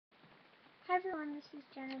Hi everyone, this is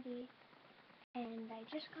Genevieve, and I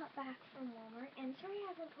just got back from Walmart, and sorry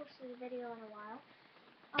I haven't posted a video in a while.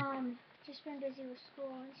 Just been busy with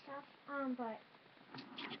school and stuff, but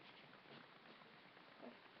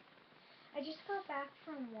I just got back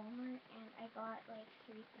from Walmart, and I got like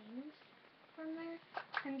 3 things from there.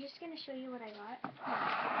 I'm just gonna show you what I got.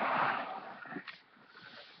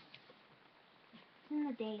 It's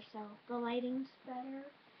in the day, so the lighting's better.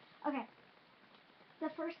 Okay. The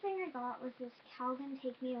first thing I got was this Calvin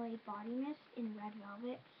Take Me Away body mist in red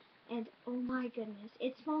velvet, and oh my goodness,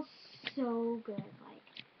 it smells so good.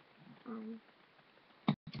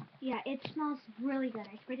 Yeah, it smells really good.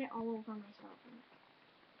 I sprayed it all over myself.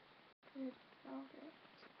 Red velvet.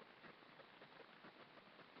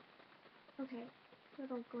 Okay,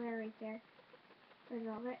 little glare right there. Red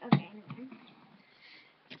velvet. Okay, anyway.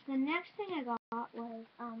 The next thing I got was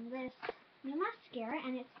this new mascara,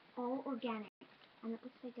 and it's all organic. And it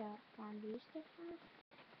looks like a bamboo stick kind of.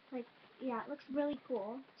 Yeah, it looks really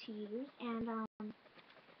cool to use, and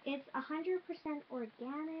it's 100%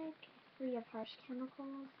 organic, free of harsh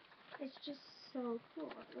chemicals. It's just so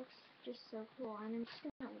cool. It looks just so cool, and I'm just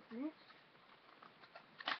gonna open it.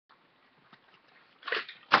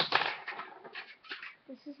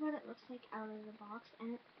 This is what it looks like out of the box,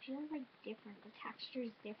 and it feels like different. The texture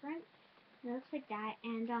is different. It looks like that,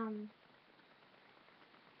 and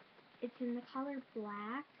it's in the color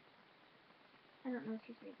black. I don't know if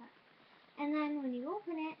you read that. And then when you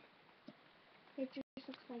open it, it just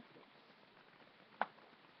looks like this.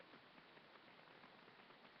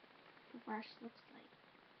 The brush looks like,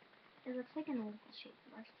 it looks like an oval shaped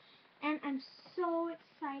brush. And I'm so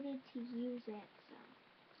excited to use it, so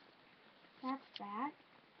that's that.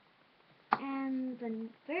 And the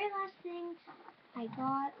very last thing I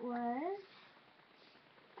got was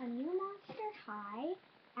a new Monster High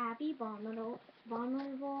Abby Abominable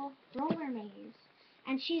Roller Maze.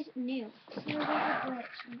 And she's new. See, there's a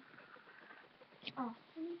glitch. Oh,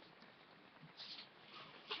 let me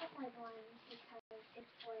shut my blinds because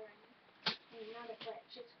it's glaring. I mean, not a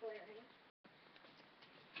glitch, it's glaring.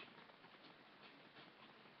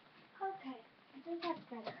 Okay, I think that's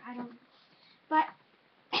better. I don't know. But,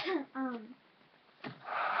 I think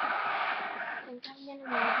I'm gonna move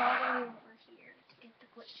all the way over here to get the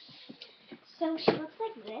glitch. So she looks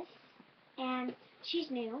like this, and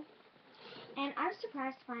she's new. And I was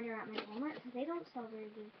surprised to find her at my Walmart because they don't sell very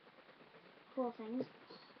good, cool things.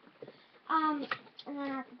 And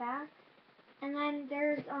then at the back, and then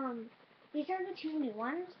there's these are the 2 new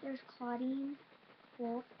ones. There's Claudine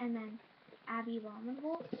Wolf and then Abby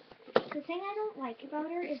Abominable. The thing I don't like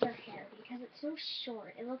about her is her hair because it's so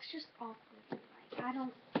short. It looks just awkward. Like, I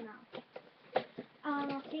don't know.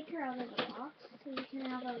 I'll take her out of the box so you can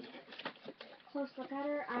have a close look at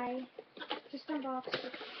her. I just unboxed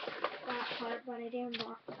that part, but I didn't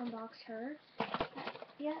unbox her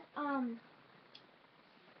yet.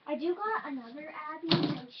 I do got another Abby,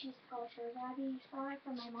 and she's called Hers Abby. You saw her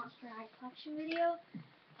from my Monster High collection video,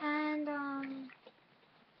 and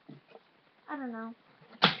I don't know.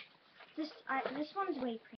 This one's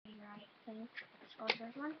way prettier, I think, the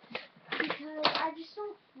Sculptor's one, because I just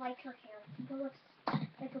don't like her hair. I think it looks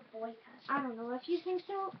like a boy cut. I don't know. If you think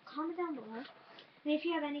so, comment down below. And if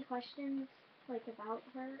you have any questions, like, about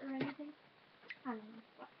her or anything, I don't know.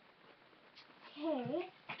 Okay,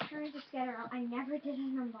 let me just get her out. I never did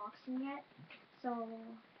an unboxing yet, so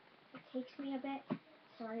it takes me a bit.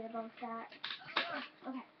 Sorry about that.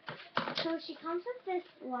 Okay, so she comes with this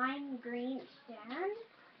lime green stand,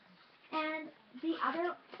 and the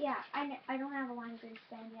other, yeah, I don't have a lime green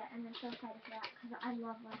stand yet, and I'm so excited for that because I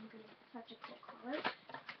love lime green. It's such a cool color.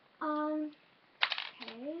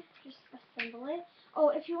 Okay, just assemble it. Oh,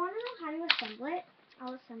 if you want to know how to assemble it,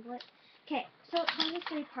 I'll assemble it. Okay, so it comes with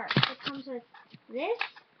 3 parts. It comes with this,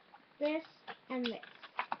 and this.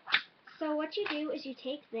 So what you do is you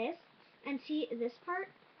take this, and see this part?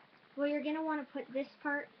 Well, you're going to want to put this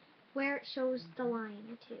part where it shows the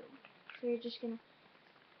line too. So you're just going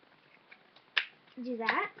to do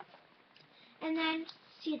that. And then,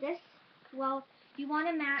 see this? Well, you want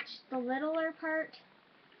to match the littler part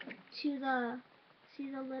to the, see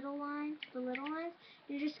the little line? The little lines?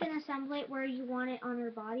 You're just going to assemble it where you want it on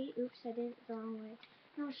her body. Oops, I did it the wrong way.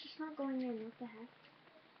 No, it's just not going in. What the heck?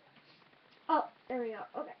 Oh, there we go.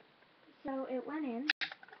 Okay. So it went in,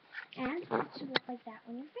 and it should look like that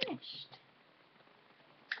when you're finished.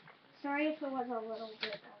 Sorry if it was a little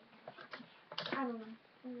bit of, I don't know.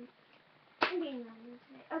 I'm being random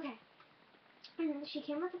today. Okay. And she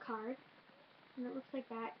came with a card, and it looks like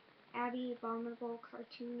that Abby Abominable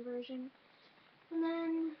cartoon version. And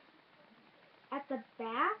then at the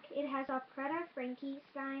back, it has a Preta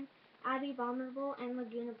Frankenstein Abby Abominable and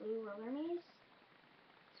Laguna Blue roller maze.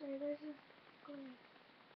 Sorry, there's a glare.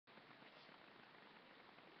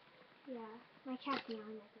 Yeah, my cat's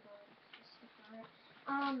meowing at the door. Just ignore it.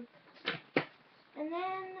 And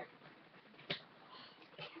then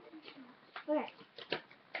okay.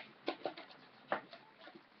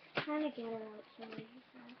 Trying to get her out here.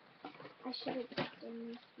 I should have done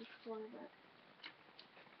this before, but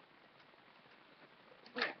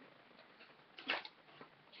okay.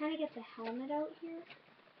 Trying to get the helmet out here.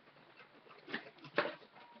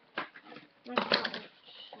 My cat won't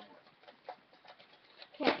shut up.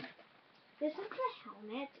 Okay. This is the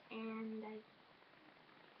helmet, and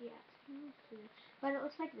yeah, it's kind of weird. But it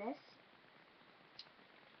looks like this.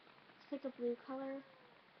 It's like a blue color.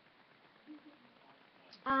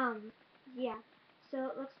 Yeah. So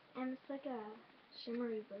it looks, and it's like a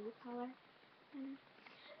shimmery blue color. And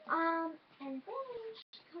then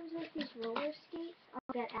she comes with these roller skates.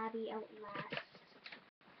 I'll get Abby out last.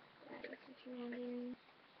 Abby, put your hand in.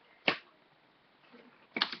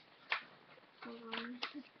 Hold on.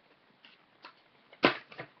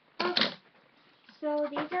 Okay. So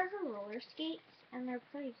these are her roller skates, and they're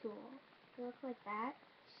pretty cool. They look like that.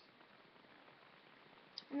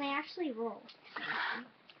 And they actually roll.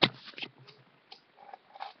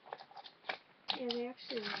 Yeah, they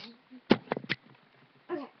actually roll.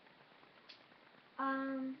 Okay.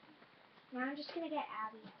 Now I'm just gonna get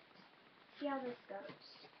Abby out. See how this goes.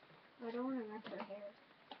 I don't want to wreck her hair.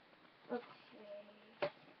 Okay.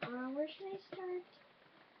 Where should I start?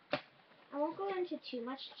 I won't go into too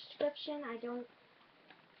much description. I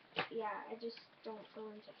just don't go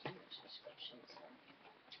into too much description. So.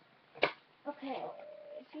 Okay.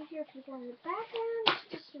 If you hear people in the background,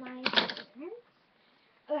 it's just my parents.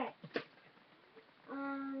 Okay.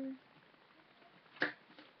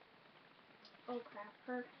 Oh crap.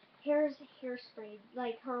 Her hair's hairsprayed.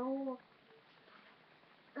 Like her whole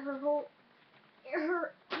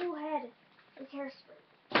head is hairspray.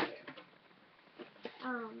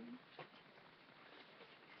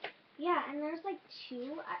 Yeah, and there's like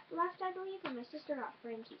 2 left, I believe, and my sister got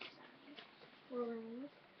Frankie's rolling.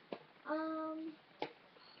 Come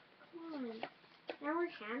on. Now her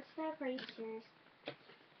hand stuck. Are you serious?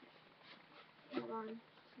 Hold on.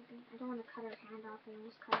 I don't want to cut her hand off. I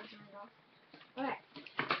almost cut her hand off. Okay.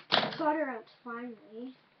 Got her out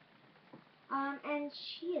finally. And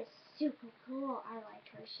she is super cool. I like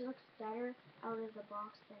her. She looks better out of the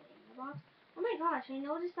box than in the box. Oh my gosh, I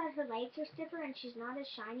noticed that her legs are stiffer and she's not as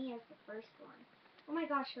shiny as the first one. Oh my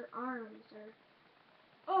gosh, her arms are...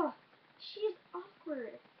 Oh, she's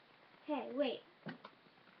awkward. Hey, wait.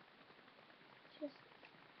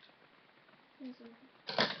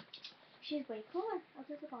 She's way cooler out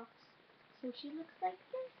of the box. So she looks like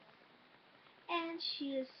this. And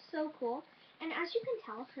she is so cool. And as you can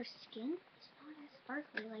tell, her skin is not as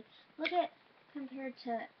sparkly. Like, look at, compared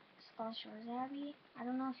to Skull Shores Abby. I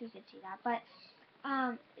don't know if you could see that, but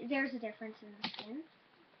there's a difference in the skin.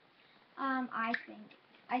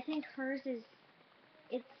 I think hers is,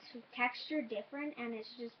 it's textured different, and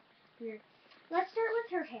it's just weird. Let's start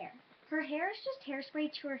with her hair. Her hair is just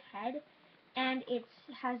hairspray to her head, and it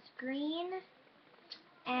has green,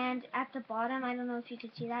 and at the bottom, I don't know if you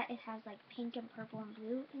could see that, it has like pink and purple and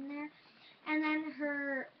blue in there. And then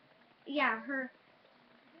her hair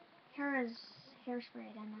is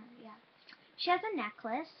hairsprayed, and yeah. She has a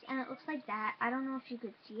necklace, and it looks like that. I don't know if you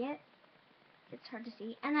could see it. It's hard to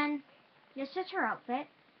see. And then this is her outfit,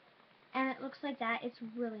 and it looks like that. It's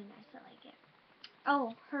really nice. I like it.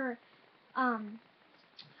 Oh, her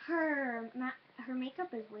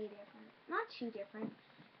makeup is way different. Not too different.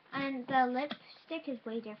 And the lipstick is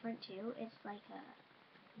way different too. It's like a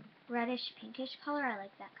reddish pinkish color. I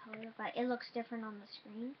like that color, but it looks different on the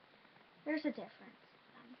screen. There's a difference.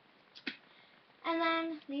 And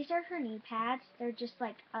then these are her knee pads. They're just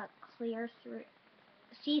like a clear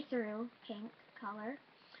see-through pink color.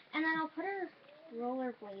 And then I'll put her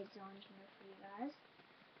roller blades on here for you guys.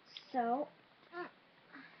 So hold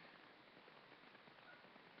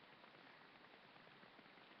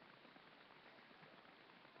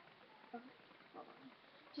on.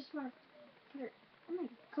 Just want to put her. Oh my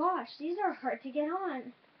gosh, these are hard to get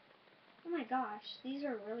on. Oh my gosh, these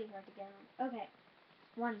are really hard to get on. Okay,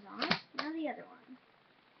 one's on. Now the other one.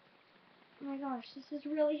 Oh my gosh, this is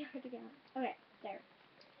really hard to get on. Okay, there.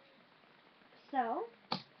 So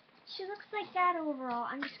she looks like that overall.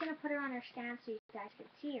 I'm just gonna put her on her stand so you guys can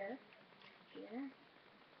see her. Here.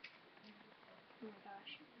 Oh my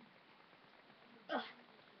gosh. Ugh.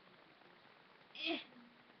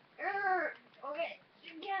 Okay,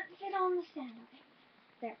 you can't sit on the stand. Okay,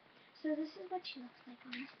 there. So this is what she looks like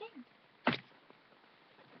on the stand.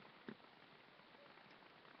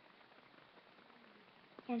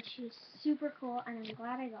 and she's super cool, and I'm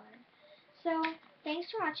glad I got her. So thanks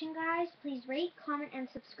for watching, guys. Please rate, comment, and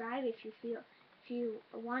subscribe if you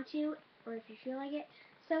want to, or if you feel like it.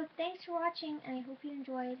 So thanks for watching, and I hope you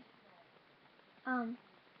enjoyed.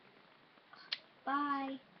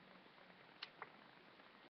 Bye.